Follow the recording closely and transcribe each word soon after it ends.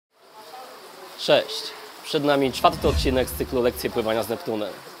Cześć! Przed nami 4. odcinek z cyklu Lekcje pływania z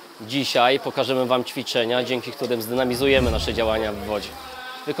Neptunem. Dzisiaj pokażemy Wam ćwiczenia, dzięki którym zdynamizujemy nasze działania w wodzie.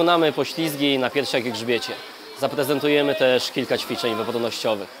 Wykonamy poślizgi na piersiach i grzbiecie. Zaprezentujemy też kilka ćwiczeń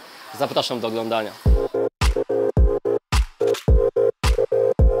wypornościowych. Zapraszam do oglądania.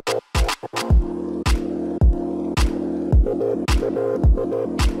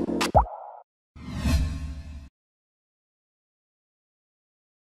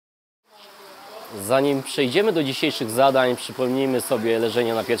 Zanim przejdziemy do dzisiejszych zadań, przypomnijmy sobie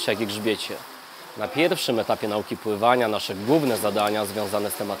leżenie na piersiach i grzbiecie. Na pierwszym etapie nauki pływania nasze główne zadania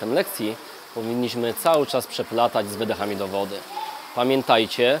związane z tematem lekcji powinniśmy cały czas przeplatać z wydechami do wody.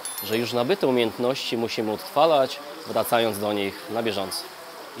 Pamiętajcie, że już nabyte umiejętności musimy utrwalać, wracając do nich na bieżąco.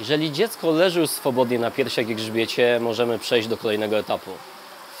 Jeżeli dziecko leży już swobodnie na piersiach i grzbiecie, możemy przejść do kolejnego etapu.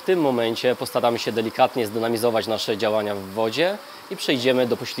 W tym momencie postaramy się delikatnie zdynamizować nasze działania w wodzie i przejdziemy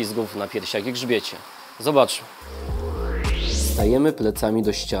do poślizgów na piersiach i grzbiecie. Zobaczmy. Stajemy plecami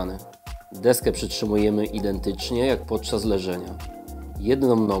do ściany. Deskę przytrzymujemy identycznie jak podczas leżenia.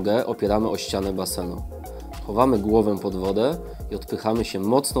 Jedną nogę opieramy o ścianę basenu. Chowamy głowę pod wodę i odpychamy się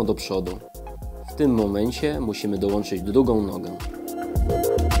mocno do przodu. W tym momencie musimy dołączyć drugą nogę.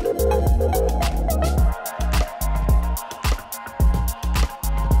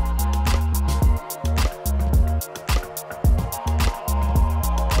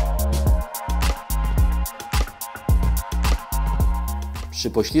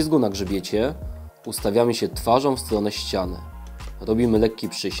 Przy poślizgu na grzbiecie ustawiamy się twarzą w stronę ściany. Robimy lekki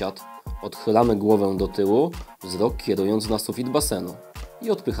przysiad, odchylamy głowę do tyłu, wzrok kierując na sufit basenu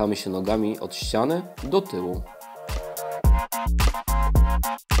i odpychamy się nogami od ściany do tyłu.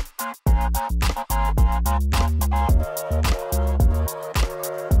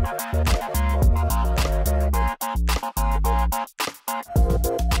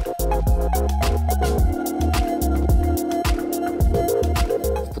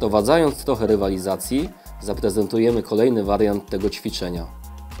 Wprowadzając trochę rywalizacji, zaprezentujemy kolejny wariant tego ćwiczenia.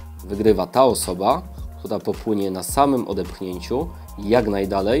 Wygrywa ta osoba, która popłynie na samym odepchnięciu jak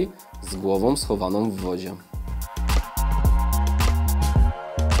najdalej z głową schowaną w wodzie.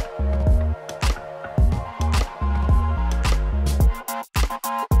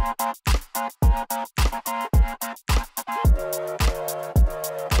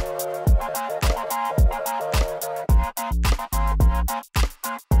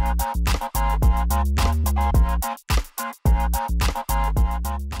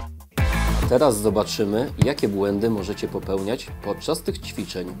 Teraz zobaczymy, jakie błędy możecie popełniać podczas tych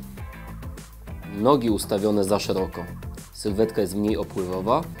ćwiczeń. Nogi ustawione za szeroko. Sylwetka jest mniej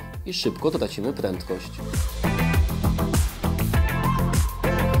opływowa i szybko tracimy prędkość.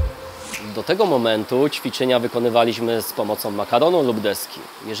 Do tego momentu ćwiczenia wykonywaliśmy z pomocą makaronu lub deski.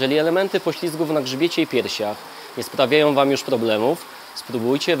 Jeżeli elementy poślizgów na grzbiecie i piersiach nie sprawiają Wam już problemów,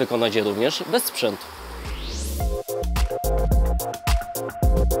 spróbujcie wykonać je również bez sprzętu.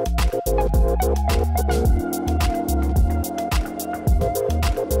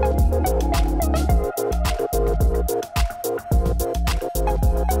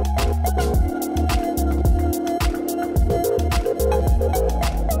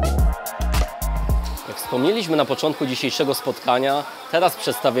 Jak wspomnieliśmy na początku dzisiejszego spotkania, teraz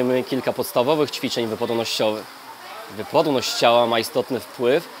przedstawimy kilka podstawowych ćwiczeń wypornościowych. Wyporność ciała ma istotny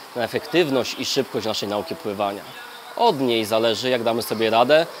wpływ na efektywność i szybkość naszej nauki pływania. Od niej zależy, jak damy sobie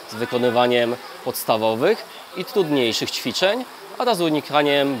radę z wykonywaniem podstawowych i trudniejszych ćwiczeń oraz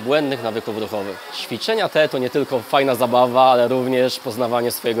unikaniem błędnych nawyków ruchowych. Ćwiczenia te to nie tylko fajna zabawa, ale również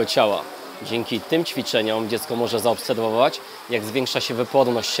poznawanie swojego ciała. Dzięki tym ćwiczeniom dziecko może zaobserwować, jak zwiększa się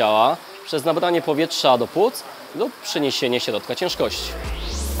wyporność ciała przez nabranie powietrza do płuc lub przeniesienie środka ciężkości.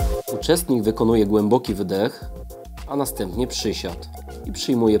 Uczestnik wykonuje głęboki wydech, a następnie przysiad i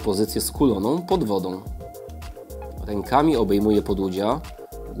przyjmuje pozycję skuloną pod wodą. Rękami obejmuje podłudzia,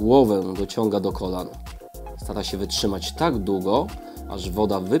 głowę dociąga do kolan. Stara się wytrzymać tak długo, aż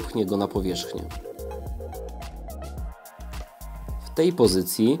woda wypchnie go na powierzchnię. W tej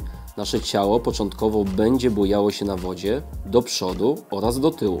pozycji nasze ciało początkowo będzie bujało się na wodzie do przodu oraz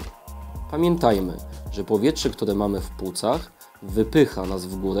do tyłu. Pamiętajmy, że powietrze, które mamy w płucach, wypycha nas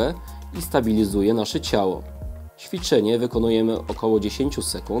w górę i stabilizuje nasze ciało. Ćwiczenie wykonujemy około 10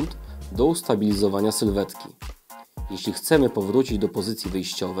 sekund do ustabilizowania sylwetki. Jeśli chcemy powrócić do pozycji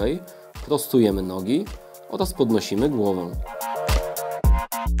wyjściowej, prostujemy nogi oraz podnosimy głowę.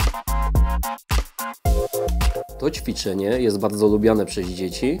 To ćwiczenie jest bardzo lubiane przez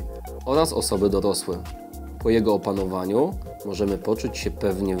dzieci oraz osoby dorosłe. Po jego opanowaniu możemy poczuć się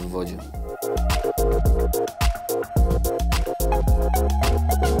pewnie w wodzie.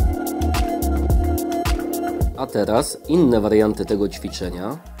 A teraz inne warianty tego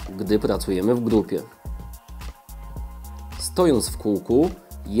ćwiczenia, gdy pracujemy w grupie. Stojąc w kółku,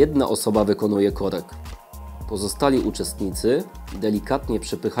 jedna osoba wykonuje korek. Pozostali uczestnicy delikatnie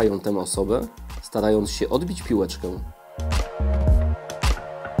przepychają tę osobę, starając się odbić piłeczkę.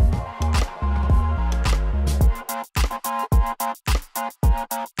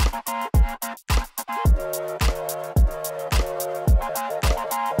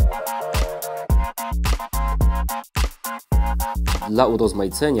 Dla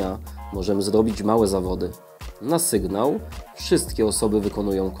urozmaicenia możemy zrobić małe zawody. Na sygnał wszystkie osoby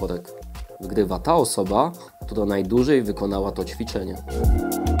wykonują korek. Wygrywa ta osoba, która najdłużej wykonała to ćwiczenie.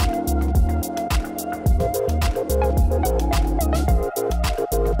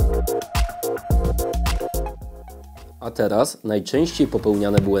 A teraz najczęściej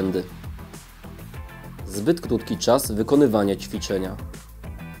popełniane błędy. Zbyt krótki czas wykonywania ćwiczenia.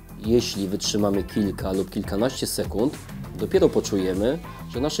 Jeśli wytrzymamy kilka lub kilkanaście sekund, dopiero poczujemy,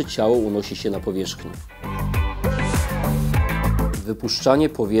 że nasze ciało unosi się na powierzchni. Wypuszczanie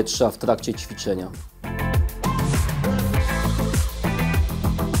powietrza w trakcie ćwiczenia.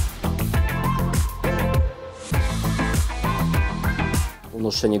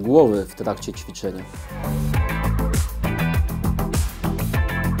 Unoszenie głowy w trakcie ćwiczenia.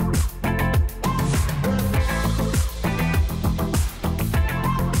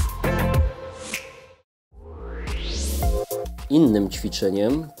 Innym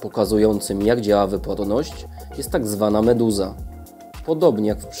ćwiczeniem pokazującym, jak działa wyporność, jest tak zwana meduza. Podobnie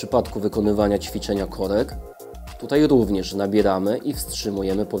jak w przypadku wykonywania ćwiczenia korek, tutaj również nabieramy i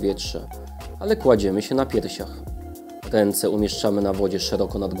wstrzymujemy powietrze, ale kładziemy się na piersiach. Ręce umieszczamy na wodzie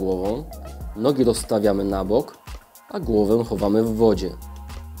szeroko nad głową, nogi rozstawiamy na bok, a głowę chowamy w wodzie.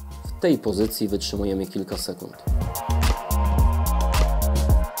 W tej pozycji wytrzymujemy kilka sekund.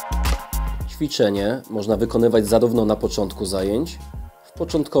 Ćwiczenie można wykonywać zarówno na początku zajęć, w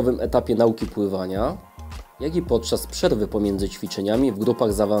początkowym etapie nauki pływania, jak i podczas przerwy pomiędzy ćwiczeniami w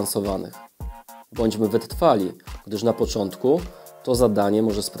grupach zaawansowanych. Bądźmy wytrwali, gdyż na początku to zadanie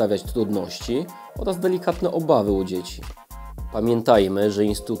może sprawiać trudności oraz delikatne obawy u dzieci. Pamiętajmy, że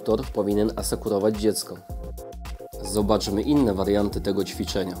instruktor powinien asekurować dziecko. Zobaczmy inne warianty tego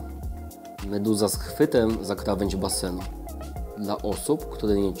ćwiczenia. Meduza z chwytem za krawędź basenu. Dla osób,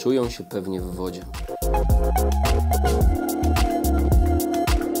 które nie czują się pewnie w wodzie.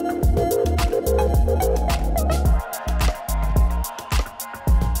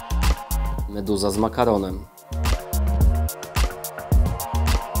 Meduza z makaronem.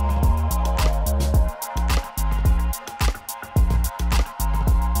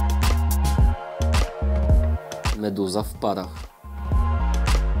 Meduza w parach.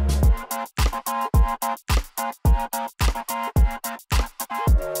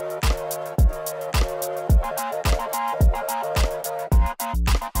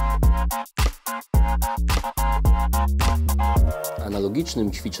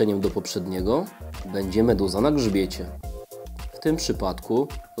 Analogicznym ćwiczeniem do poprzedniego będzie meduza na grzbiecie. W tym przypadku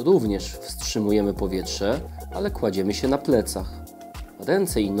również wstrzymujemy powietrze, ale kładziemy się na plecach.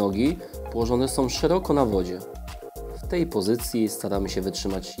 Ręce i nogi położone są szeroko na wodzie. W tej pozycji staramy się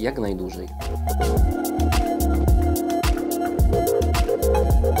wytrzymać jak najdłużej.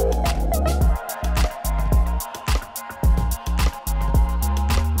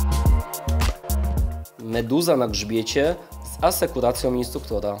 Meduza na grzbiecie z asekuracją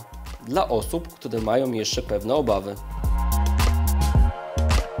instruktora dla osób, które mają jeszcze pewne obawy.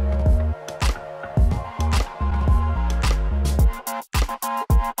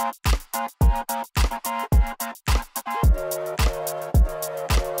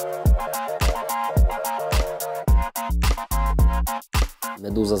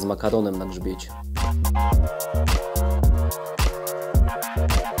 Meduza z makaronem na grzbiecie.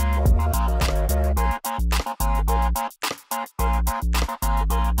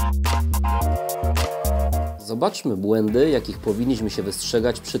 Zobaczmy błędy, jakich powinniśmy się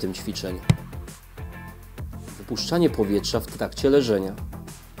wystrzegać przy tym ćwiczeniu. Wypuszczanie powietrza w trakcie leżenia.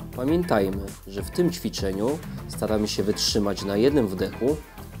 Pamiętajmy, że w tym ćwiczeniu staramy się wytrzymać na jednym wdechu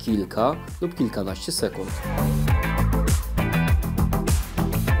kilka lub kilkanaście sekund.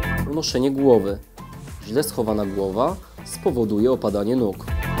 Unoszenie głowy. Źle schowana głowa spowoduje opadanie nóg.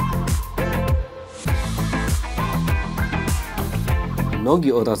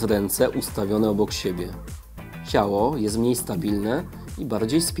 Nogi oraz ręce ustawione obok siebie. Ciało jest mniej stabilne i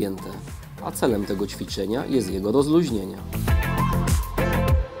bardziej spięte, a celem tego ćwiczenia jest jego rozluźnienie.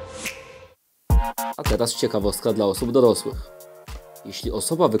 A teraz ciekawostka dla osób dorosłych. Jeśli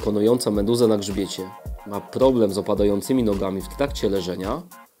osoba wykonująca meduzę na grzbiecie ma problem z opadającymi nogami w trakcie leżenia,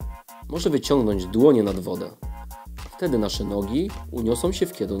 może wyciągnąć dłonie nad wodę, Wtedy nasze nogi uniosą się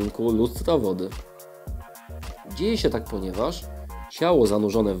w kierunku lustra wody. Dzieje się tak, ponieważ ciało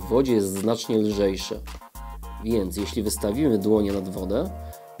zanurzone w wodzie jest znacznie lżejsze. Więc jeśli wystawimy dłonie nad wodę,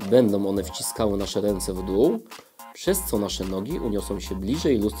 będą one wciskały nasze ręce w dół, przez co nasze nogi uniosą się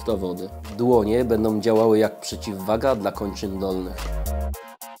bliżej lustra wody. Dłonie będą działały jak przeciwwaga dla kończyn dolnych.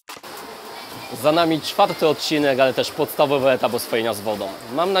 Za nami 4. odcinek, ale też podstawowy etap oswojenia z wodą.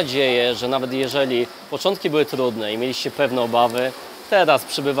 Mam nadzieję, że nawet jeżeli początki były trudne i mieliście pewne obawy, teraz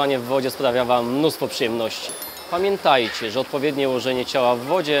przebywanie w wodzie sprawia Wam mnóstwo przyjemności. Pamiętajcie, że odpowiednie ułożenie ciała w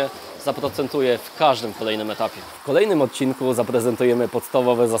wodzie zaprocentuje w każdym kolejnym etapie. W kolejnym odcinku zaprezentujemy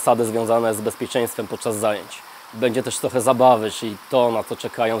podstawowe zasady związane z bezpieczeństwem podczas zajęć. Będzie też trochę zabawy, czyli to, na co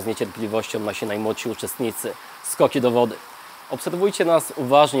czekają z niecierpliwością nasi najmłodsi uczestnicy. Skoki do wody. Obserwujcie nas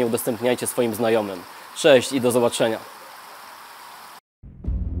uważnie i udostępniajcie swoim znajomym. Cześć i do zobaczenia.